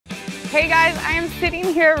Hey guys, I am sitting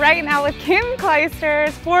here right now with Kim Clijsters,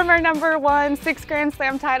 former #1, 6 Grand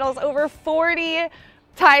Slam titles, over 40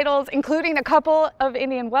 titles, including a couple of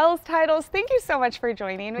Indian Wells titles. Thank you so much for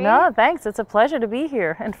joining me. No, thanks. It's a pleasure to be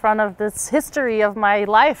here in front of this history of my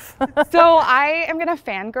life. So I am gonna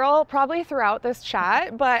fangirl probably throughout this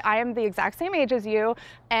chat, but I am the exact same age as you,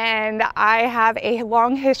 and I have a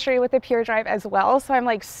long history with the Pure Drive as well. So I'm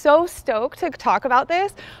like so stoked to talk about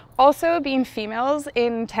this. Also, being females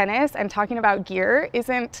in tennis and talking about gear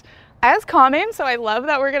isn't as common, so I love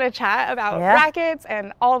that we're gonna chat about rackets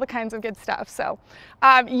and all the kinds of good stuff. So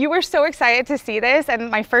you were so excited to see this,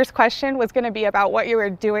 and my first question was gonna be about what you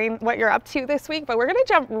were doing, what you're up to this week, but we're gonna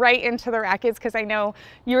jump right into the rackets because I know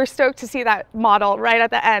you were stoked to see that model right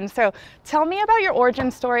at the end. So tell me about your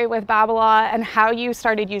origin story with Babolat and how you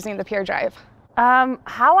started using the Pure Drive.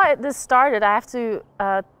 How this started, I have to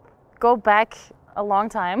go back a long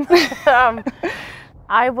time.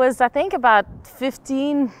 I was, I think, about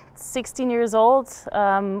 15, 16 years old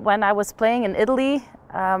when I was playing in Italy.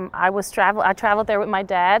 I traveled there with my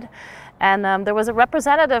dad, and there was a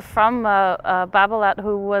representative from Babolat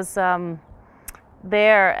who was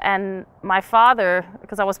there, and my father,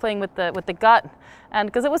 because I was playing with the gut, and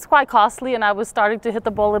because it was quite costly, and I was starting to hit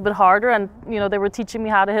the ball a little bit harder, and they were teaching me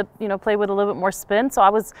how to hit, play with a little bit more spin. So I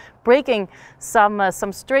was breaking some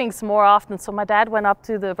strings more often. So my dad went up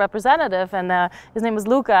to the representative, and his name was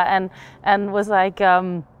Luca, and was like,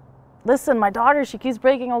 listen, my daughter, she keeps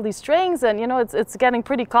breaking all these strings, and it's getting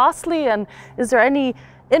pretty costly, and is there any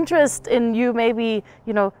interest in you maybe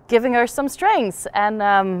giving her some strings? And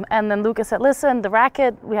then Luca said, listen, the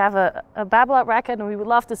racket, we have a Babolat racket, and we would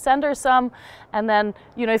love to send her some, and then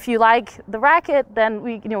if you like the racket, then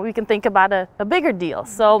we can think about a bigger deal.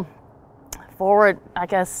 So forward, I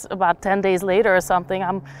guess about 10 days later or something,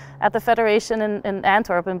 I'm at the federation in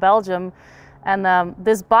Antwerp in Belgium, and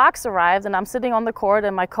this box arrived, and I'm sitting on the court,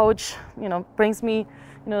 and my coach brings me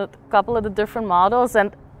a couple of the different models,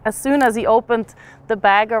 and as soon as he opened the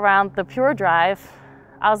bag around the Pure Drive,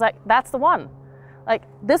 I was like, that's the one. Like,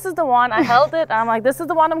 this is the one. I held it. I'm like, this is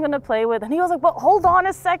the one I'm going to play with. And he was like, well, hold on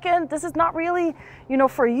a second. This is not really,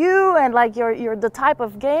 for you, and like you're the type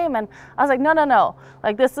of game. And I was like, no.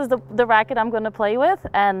 Like, this is the racket I'm going to play with.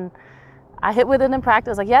 And I hit with it in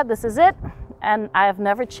practice. Like, yeah, this is it. And I have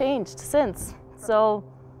never changed since. So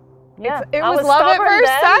yeah, it was love at first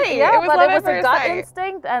sight. Yeah, it was a gut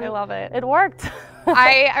instinct, and I love it. It worked.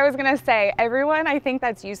 I was gonna say, everyone I think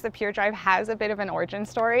that's used the Pure Drive has a bit of an origin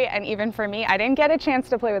story, and even for me, I didn't get a chance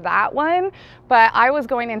to play with that one, but I was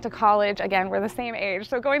going into college, again, we're the same age,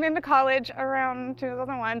 so going into college around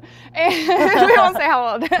 2001, and we won't say how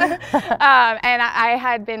old, and I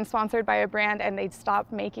had been sponsored by a brand, and they'd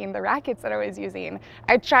stopped making the rackets that I was using.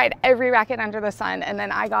 I tried every racket under the sun, and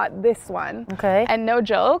then I got this one. Okay. And no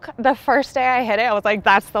joke, the first day I hit it, I was like,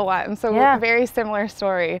 that's the one. So yeah. Very similar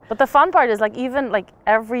story. But the fun part is, like, even like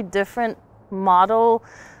every different model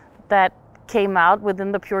that came out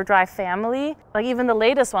within the Pure Drive family, like even the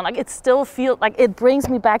latest one, like it still feels like it brings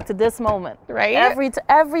me back to this moment, right?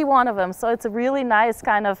 Every one of them. So it's a really nice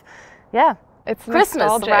kind of, it's Christmas,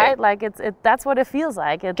 nostalgic. Right? Like that's what it feels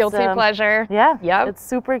like. It's guilty pleasure. Yeah, yep. It's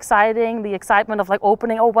super exciting. The excitement of like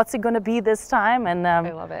opening. Oh, what's it going to be this time? And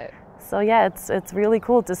I love it. So yeah, it's really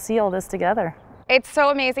cool to see all this together. It's so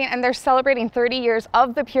amazing, and they're celebrating 30 years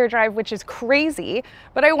of the Pure Drive, which is crazy.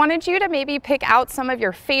 But I wanted you to maybe pick out some of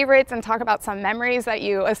your favorites and talk about some memories that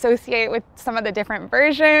you associate with some of the different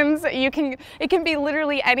versions. It can be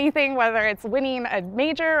literally anything, whether it's winning a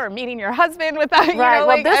major or meeting your husband with that. Right.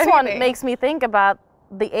 Well, this anything. One makes me think about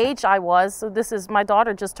the age I was. So this is, my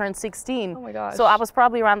daughter just turned 16. Oh my gosh. So I was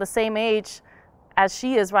probably around the same age as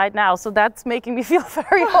she is right now, so that's making me feel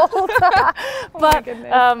very old. But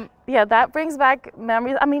yeah, that brings back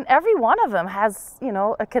memories. I mean, every one of them has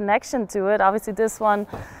a connection to it. Obviously, this one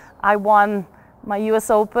I won my US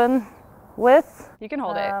Open with. You can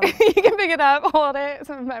hold it. You can pick it up, hold it.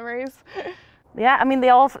 Some memories. Yeah, I mean, they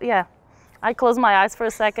all. Yeah, I close my eyes for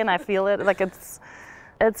a second. I feel it. Like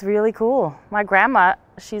it's really cool. My grandma,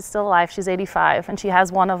 she's still alive. She's 85, and she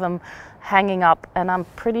has one of them hanging up, and I'm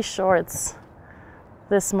pretty sure it's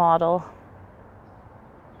this model.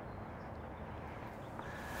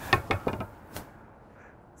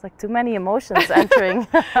 It's like too many emotions entering.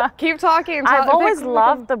 Keep talking. I've always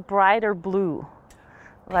loved the brighter blue.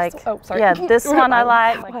 Like, oh, sorry. Yeah, this one I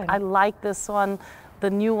like. I like this one. The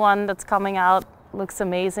new one that's coming out looks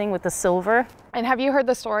amazing with the silver. And have you heard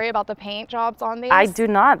the story about the paint jobs on these? I do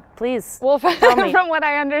not. Please. Well, tell me. From what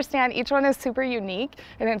I understand, each one is super unique,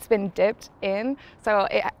 and it's been dipped in. So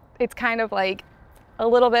it's kind of like a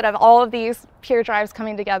little bit of all of these Pure Drives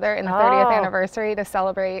coming together in the 30th anniversary to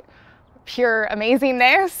celebrate pure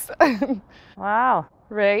amazingness. Wow.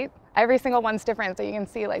 Right? Every single one's different, so you can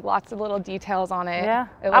see like lots of little details on it. Yeah.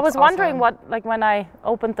 It I was looks wondering awesome. what, like when I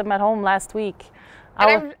opened them at home last week.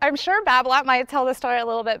 And I'm sure Babolat might tell the story a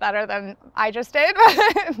little bit better than I just did,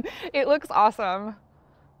 but it looks awesome.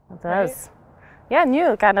 It does. Right? Yeah,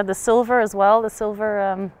 new, kind of the silver as well, the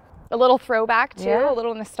silver. A little throwback too, yeah. A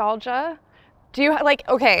little nostalgia. Do you like,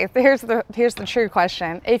 okay, here's the true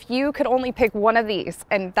question. If you could only pick one of these,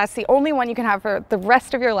 and that's the only one you can have for the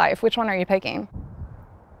rest of your life, which one are you picking?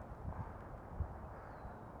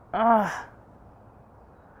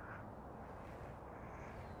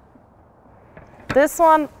 This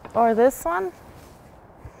one or this one?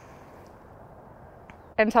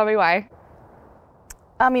 And tell me why.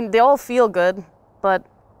 I mean, they all feel good, but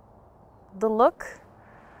the look,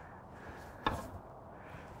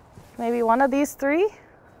 maybe one of these three?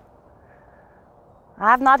 I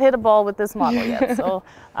have not hit a ball with this model yet, so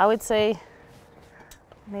I would say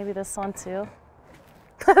maybe this one too.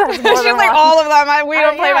 She's like all of them. We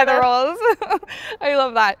don't play by the rules. I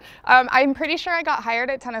love that. I'm pretty sure I got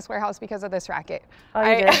hired at Tennis Warehouse because of this racket. Oh,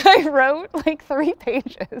 you did? I wrote like 3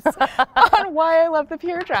 pages on why I love the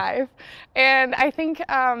Pure Drive. And I think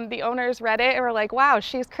the owners read it and were like, wow,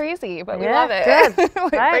 she's crazy, but we love it. Good.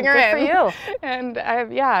 Like, right, bring her good in. for you. And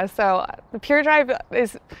yeah, so the Pure Drive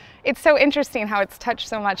it's so interesting how it's touched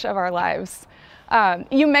so much of our lives.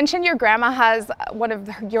 You mentioned your grandma has one of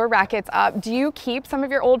your rackets up. Do you keep some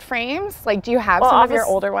of your old frames? Like, do you have some of your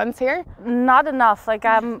older ones here? Not enough. Like,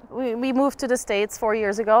 we moved to the States 4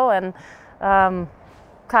 years ago, and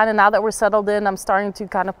kind of now that we're settled in, I'm starting to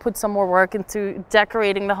kind of put some more work into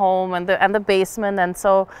decorating the home and the basement. And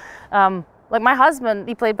so, like my husband,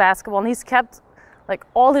 he played basketball, and he's kept like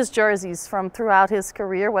all his jerseys from throughout his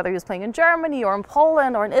career, whether he was playing in Germany or in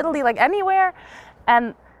Poland or in Italy, like anywhere.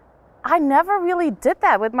 And I never really did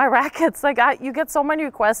that with my rackets. Like you get so many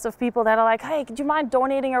requests of people that are like, hey, could you mind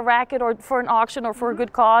donating a racket or for an auction or for a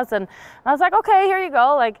good cause? And I was like, okay, here you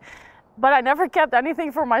go. Like, but I never kept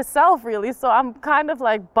anything for myself really. So I'm kind of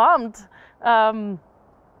like bummed.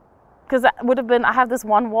 Because that would have been, I have this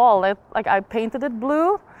one wall, like I painted it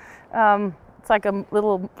blue. It's like a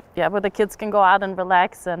little, where the kids can go out and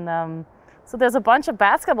relax. And so there's a bunch of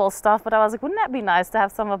basketball stuff, but I was like, wouldn't that be nice to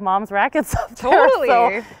have some of Mom's rackets up there? Totally.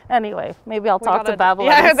 So anyway, maybe I'll talk to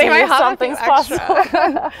Babolat and they see might if have something's possible.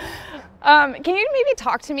 Can you maybe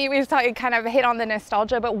talk to me? We just kind of hit on the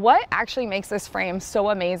nostalgia, but what actually makes this frame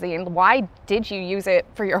so amazing? Why did you use it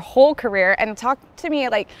for your whole career? And talk to me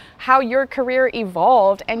like how your career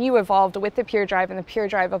evolved and you evolved with the Pure Drive and the Pure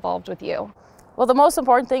Drive evolved with you. Well, the most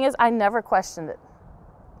important thing is I never questioned it,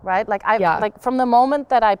 right? Like like from the moment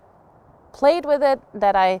that I played with it,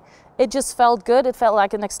 it just felt good. It felt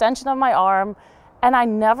like an extension of my arm, and I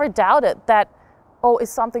never doubted that, oh, is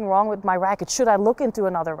something wrong with my racket? Should I look into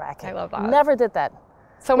another racket? I love that. Never did that.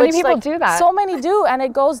 So many people do that. So many do, and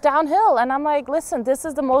it goes downhill. And I'm like, listen, this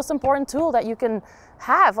is the most important tool that you can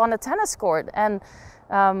have on a tennis court. And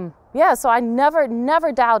so I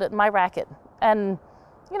never doubted my racket. And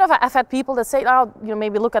you know, I've had people that say, oh, you know,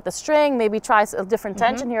 maybe look at the string, maybe try a different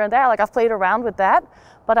tension here and there. Like I've played around with that,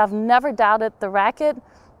 but I've never doubted the racket.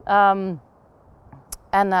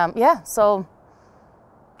 So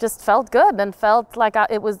just felt good and felt like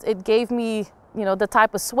it gave me, you know, the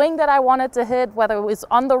type of swing that I wanted to hit, whether it was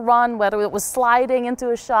on the run, whether it was sliding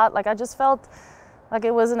into a shot. Like I just felt like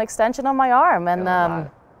it was an extension of my arm and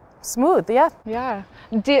smooth, Yeah.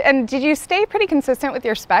 Did you stay pretty consistent with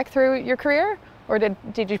your spec through your career? Or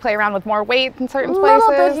did you play around with more weight in certain places? A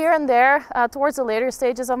little bit here and there. Towards the later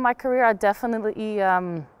stages of my career, I definitely,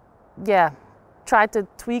 tried to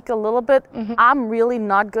tweak a little bit. I'm really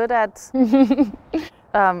not good at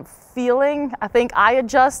feeling. I think I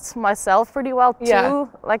adjust myself pretty well to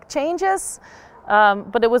like changes,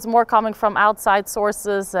 but it was more coming from outside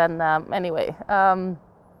sources. And anyway.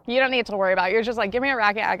 You don't need to worry about it. You're just like, give me a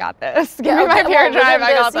racket, I got this. Give me my Pure Drive,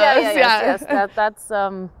 I got this. Yes.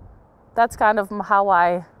 That's kind of how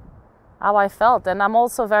I felt. And I'm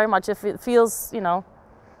also very much, if it feels, you know,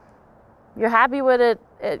 you're happy with it,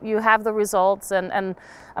 you have the results. And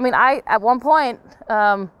I mean, I, at one point,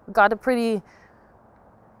 got a pretty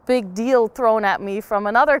big deal thrown at me from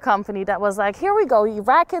another company that was like, here we go,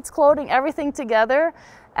 rackets, clothing, everything together.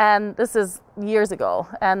 And this is years ago.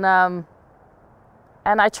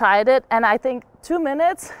 And I tried it, and I think 2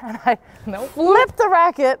 minutes, and I flipped the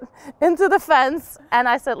racket into the fence, and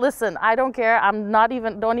I said, listen, I don't care.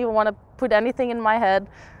 Don't even want to put anything in my head.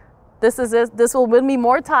 This is it. This will win me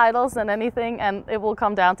more titles than anything, and it will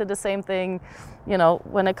come down to the same thing, you know,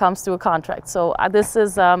 when it comes to a contract. So this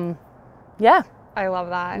is, I love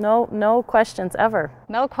that. No questions ever.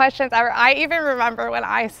 No questions ever. I even remember when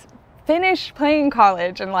I finished playing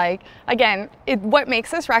college, and like, again, what makes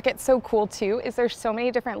this racket so cool too is there's so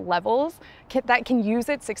many different levels that can use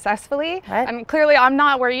it successfulul. Right. I mean, clearly I'm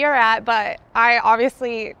not where you're at, but I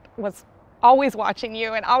obviously was always watching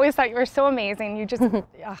you and always thought you were so amazing. You just,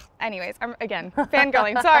 anyways, I'm again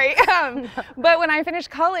fangirling, sorry. But when I finished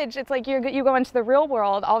college, it's like you go into the real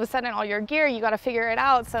world, all of a sudden all your gear, you got to figure it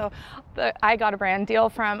out. So I got a brand deal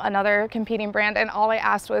from another competing brand, and all I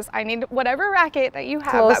asked was, I need whatever racket that you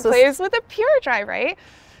have that plays with a Pure Drive, right?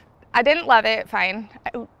 I didn't love it, fine.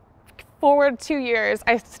 Forward 2 years,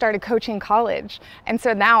 I started coaching college. And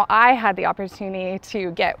so now I had the opportunity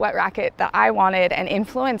to get what racket that I wanted and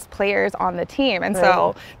influence players on the team. And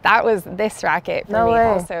so that was this racket for me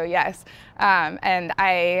also, yes. And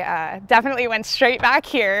I definitely went straight back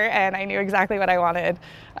here, and I knew exactly what I wanted.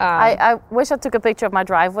 I wish I took a picture of my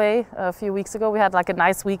driveway a few weeks ago. We had like a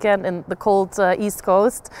nice weekend in the cold East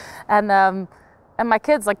Coast. And my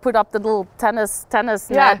kids like put up the little tennis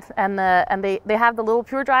net, and they have the little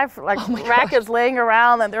Pure Drive like rackets laying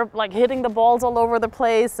around, and they're like hitting the balls all over the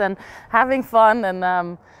place and having fun.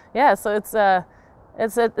 And yeah, so it's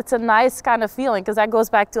a nice kind of feeling, because that goes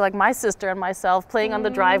back to like my sister and myself playing on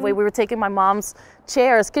the driveway. We were taking my mom's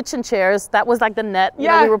chairs, kitchen chairs. That was like the net. You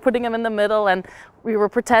know, we were putting them in the middle, and we were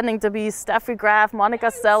pretending to be Steffi Graf,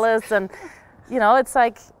 Monica Seles, and you know, it's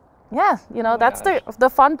like. Yeah, you know, that's the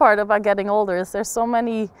fun part about getting older, is there's so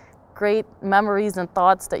many great memories and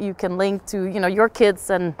thoughts that you can link to, you know, your kids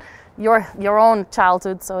and your own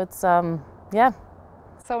childhood. So it's, yeah.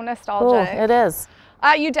 So nostalgic. Cool. It is.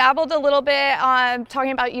 You dabbled a little bit on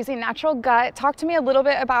talking about using natural gut. Talk to me a little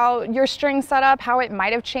bit about your string setup, how it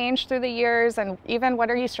might have changed through the years, and even what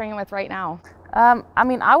are you stringing with right now? I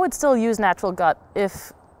mean, I would still use natural gut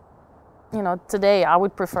if, you know, today I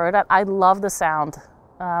would prefer that. I love the sound.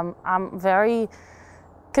 I'm very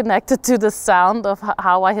connected to the sound of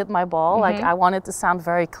how I hit my ball. Like, I want it to sound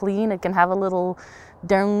very clean. It can have a little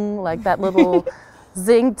ding, like that little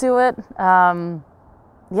zing to it.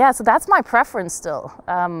 Yeah, so that's my preference still.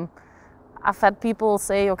 I've had people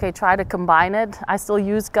say, okay, try to combine it. I still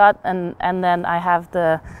use gut, and then I have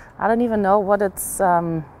I don't even know what it's,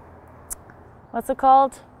 what's it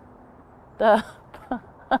called? I'm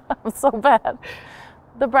so bad.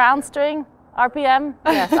 The brown string. RPM,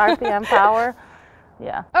 yes, RPM power,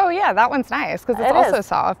 yeah. Oh yeah, that one's nice because it's also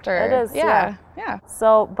softer. It is, yeah.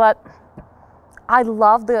 So, but I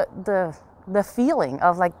love the feeling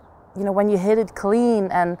of, like, you know, when you hit it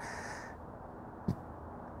clean, and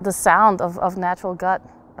the sound of natural gut.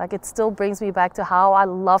 Like, it still brings me back to how I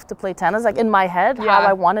love to play tennis. Like, in my head, how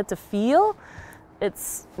I want it to feel.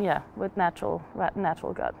 It's with natural gut.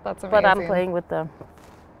 That's amazing. But I'm playing with the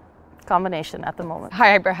combination at the moment.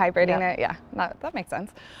 Hybriding it, that makes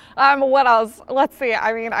sense. What else? Let's see.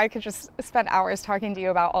 I mean, I could just spend hours talking to you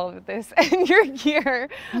about all of this and your gear.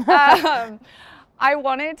 I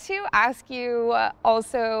wanted to ask you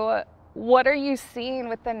also, what are you seeing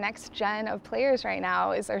with the next gen of players right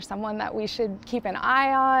now? Is there someone that we should keep an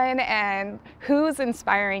eye on, and who's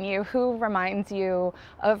inspiring you? Who reminds you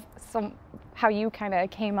of how you kind of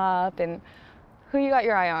came up, and who you got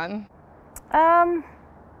your eye on?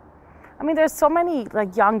 I mean, there's so many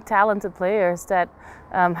like young, talented players that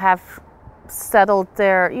have settled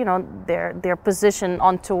their position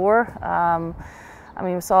on tour. I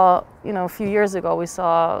mean, we saw, you know, a few years ago, we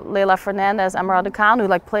saw Leila Fernandez, Amara Ducanu,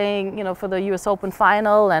 like playing, you know, for the US Open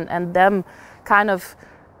final, and them kind of,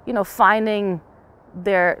 you know, finding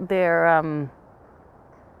their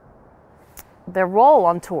role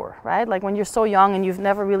on tour, right? Like, when you're so young and you've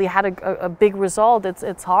never really had a big result,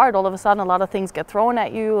 it's hard. All of a sudden, a lot of things get thrown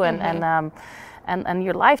at you, and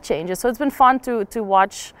your life changes. So it's been fun to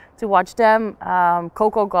watch them.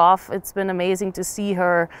 Coco Gauff, it's been amazing to see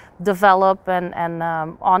her develop and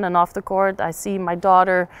on and off the court. I see my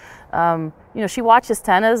daughter, you know, she watches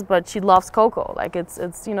tennis, but she loves Coco. Like,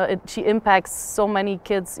 it's you know, she impacts so many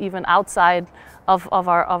kids even outside of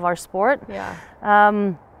our sport. Yeah.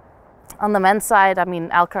 On the men's side, I mean,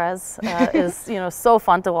 Alcaraz is, you know, so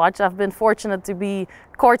fun to watch. I've been fortunate to be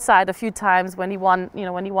courtside a few times when he won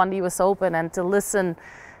the US Open, and to listen.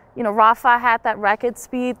 You know, Rafa had that racket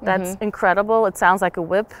speed that's incredible. It sounds like a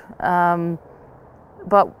whip.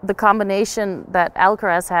 But the combination that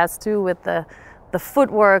Alcaraz has too, with the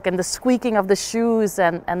footwork and the squeaking of the shoes,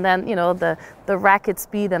 and then, you know, the racket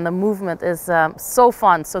speed and the movement is so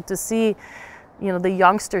fun. So to see, you know, the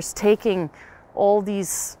youngsters taking all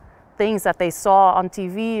these things that they saw on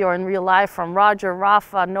TV or in real life from Roger,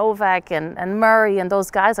 Rafa, Novak, and Murray, and those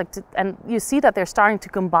guys, and you see that they're starting to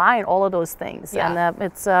combine all of those things. And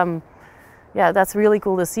it's yeah, that's really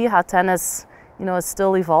cool to see how tennis, is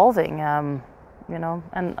still evolving.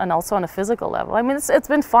 And also on a physical level. I mean, it's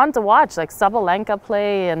been fun to watch, like Sabalenka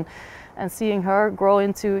play and seeing her grow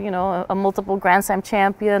into, a multiple Grand Slam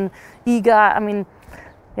champion. Iga, I mean,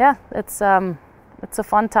 yeah, it's a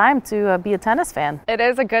fun time to be a tennis fan. It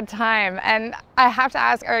is a good time. And I have to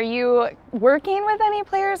ask, are you working with any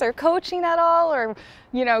players or coaching at all? Or,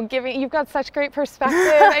 you've got such great perspective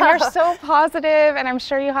and you're so positive, and I'm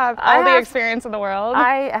sure you have all the experience in the world.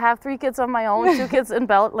 I have 3 kids of my own, 2 kids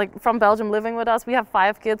from Belgium living with us. We have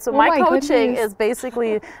 5 kids. So my coaching is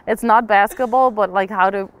basically, it's not basketball, but like how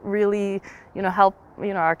to really, help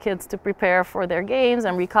our kids to prepare for their games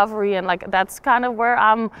and recovery, and like that's kind of where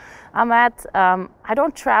I'm at. I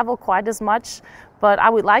don't travel quite as much, but I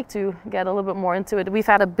would like to get a little bit more into it. We've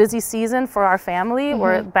had a busy season for our family,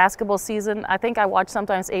 where basketball season, I think I watch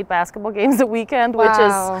sometimes 8 basketball games a weekend, which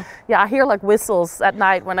is, I hear like whistles at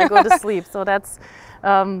night when I go to sleep. So that's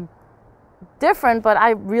different, but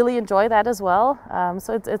I really enjoy that as well.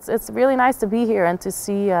 So it's really nice to be here and to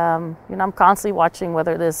see, I'm constantly watching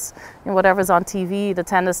whether this, whatever's on TV, the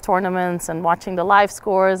tennis tournaments, and watching the live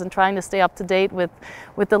scores and trying to stay up to date with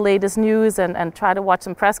the latest news and try to watch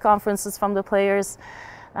some press conferences from the players.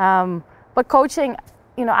 But coaching,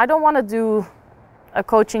 I don't want to do a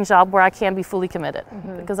coaching job where I can't be fully committed,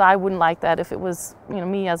 because I wouldn't like that if it was,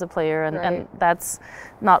 me as a player, and that's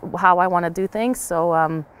not how I want to do things.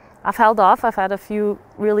 So I've held off. I've had a few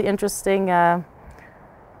really interesting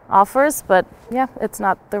offers, but yeah, it's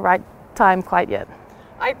not the right time quite yet.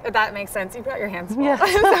 That makes sense. You've got your hands full. Yeah.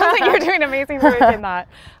 It sounds like you're doing amazing work in that.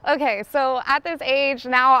 Okay, so at this age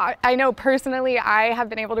now, I know personally I have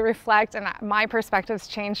been able to reflect, and my perspective's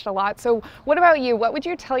changed a lot. So what about you? What would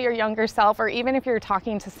you tell your younger self, or even if you're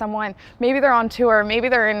talking to someone, maybe they're on tour, maybe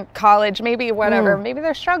they're in college, maybe whatever, maybe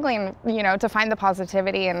they're struggling, to find the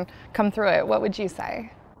positivity and come through it, what would you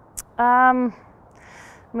say? I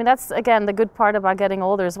mean, that's again the good part about getting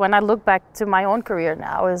older, is when I look back to my own career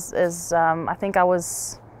now, I think I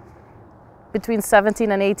was between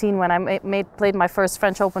 17 and 18 when I played my first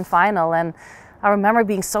French Open final, and I remember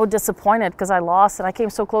being so disappointed because I lost and I came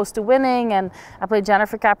so close to winning, and I played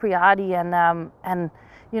Jennifer Capriati, and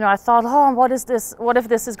I thought, oh, what is this? What if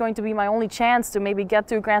this is going to be my only chance to maybe get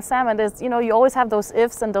to a Grand Slam? And there's, you always have those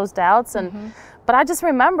ifs and those doubts, and but I just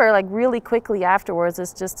remember, like, really quickly afterwards,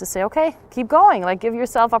 is just to say, okay, keep going, like, give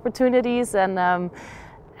yourself opportunities, and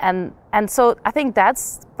so I think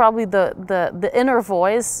that's probably the inner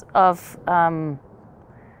voice of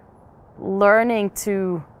learning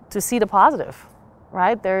to see the positive,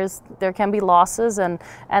 right? There can be losses, and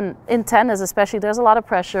in tennis especially, there's a lot of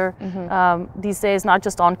pressure these days, not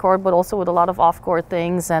just on court, but also with a lot of off court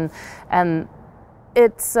things, and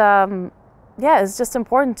it's it's just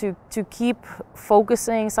important to keep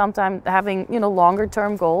focusing, sometimes having longer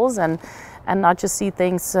term goals, and not just see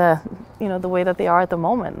things the way that they are at the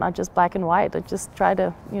moment, not just black and white, but just try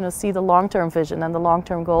to see the long term vision and the long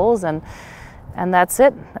term goals, and that's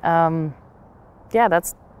it.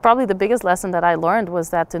 That's probably the biggest lesson that I learned,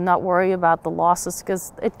 was that to not worry about the losses,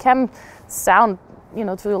 because it can sound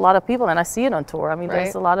to a lot of people, and I see it on tour. I mean,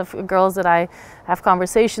 there's a lot of girls that I have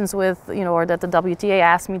conversations with, or that the WTA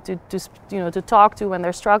asks me to talk to when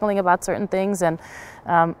they're struggling about certain things, and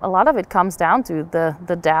a lot of it comes down to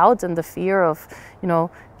the doubt and the fear of,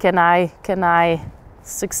 can I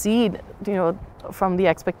succeed, from the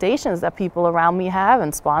expectations that people around me have,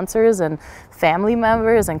 and sponsors and family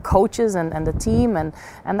members and coaches and the team, and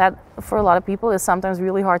that for a lot of people is sometimes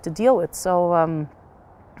really hard to deal with. So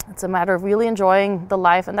it's a matter of really enjoying the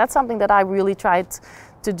life, and that's something that I really tried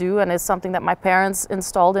to do, and it's something that my parents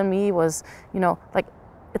installed in me, was, like,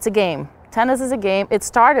 it's a game. Tennis is a game. It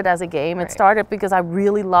started as a game. It started because I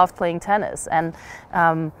really loved playing tennis, and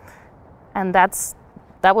that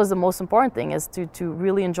was the most important thing, is to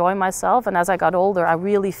really enjoy myself. And as I got older, I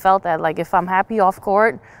really felt that, like, if I'm happy off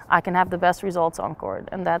court, I can have the best results on court,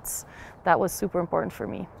 and that was super important for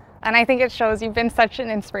me. And I think it shows you've been such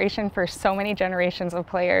an inspiration for so many generations of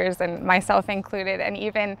players, and myself included. And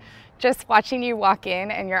even just watching you walk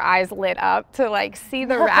in and your eyes lit up to, like, see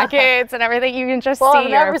the rackets and everything, you can just see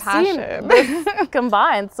your passion. I've never seen this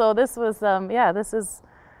combined. So this was, this is,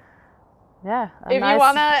 if you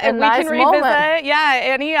wanna, if we can revisit,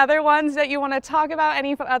 any other ones that you want to talk about,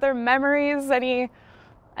 any other memories,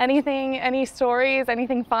 anything, any stories,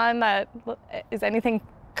 anything fun, that is anything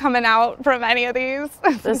coming out from any of these?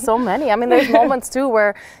 There's so many. I mean, there's moments too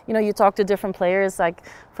where you talk to different players, like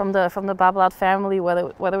from the Babolat family,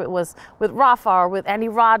 whether it was with Rafa or with Andy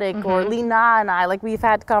Roddick or Lina and I. Like, we've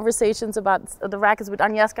had conversations about the rackets with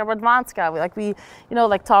Agnieszka Radwanska.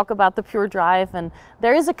 We talk about the Pure Drive, and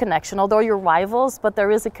there is a connection. Although you're rivals, but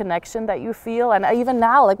there is a connection that you feel. And even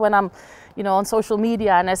now, like when I'm, on social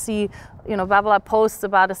media and I see, Babolat posts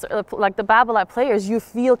about like the Babolat players, you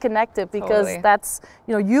feel connected because that's,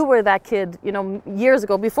 you were that kid, years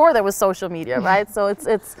ago before there was social media, right? So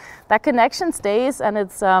it's that connection stays, and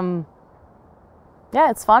it's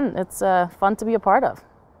it's fun. It's fun to be a part of.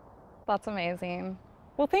 That's amazing.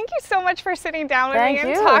 Well, thank you so much for sitting down with me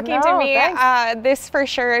and talking to me. This for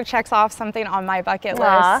sure checks off something on my bucket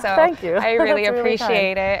list. So thank you. I really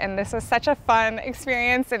appreciate it. And this was such a fun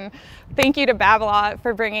experience. And thank you to Babolat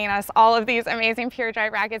for bringing us all of these amazing Pure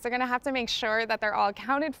Drive rackets. They're going to have to make sure that they're all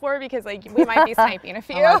accounted for, because we might be sniping a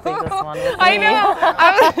few. I might take this one with me. I know.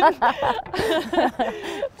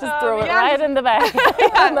 Just throw it right in the bag.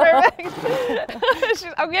 Yeah, perfect.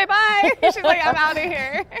 She's, okay, bye. She's like, I'm out of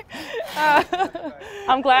here.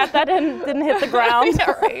 I'm glad that didn't hit the ground.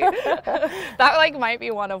 Yeah, right. That might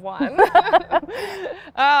be one of one.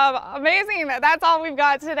 Amazing. That's all we've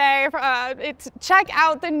got today. Check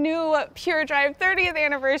out the new Pure Drive 30th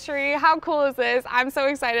anniversary. How cool is this? I'm so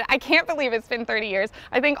excited. I can't believe it's been 30 years.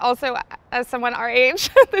 I think also, as someone our age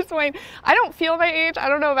at this point, I don't feel my age. I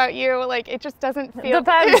don't know about you. It just doesn't feel.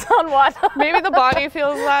 Depends on what. Maybe the body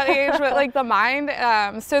feels that age, but the mind.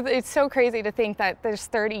 So it's so crazy to think that there's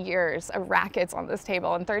 30 years of rackets on this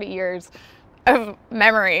table and 30 years of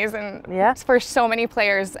memories, and for so many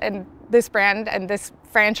players, and this brand and this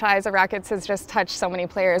franchise of rackets has just touched so many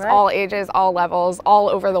players, all ages, all levels, all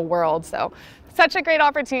over the world. So such a great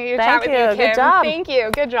opportunity to chat with you, Kim. Good job. Thank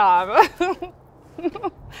you. Good job.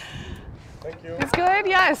 Thank you. It's good,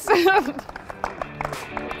 yes.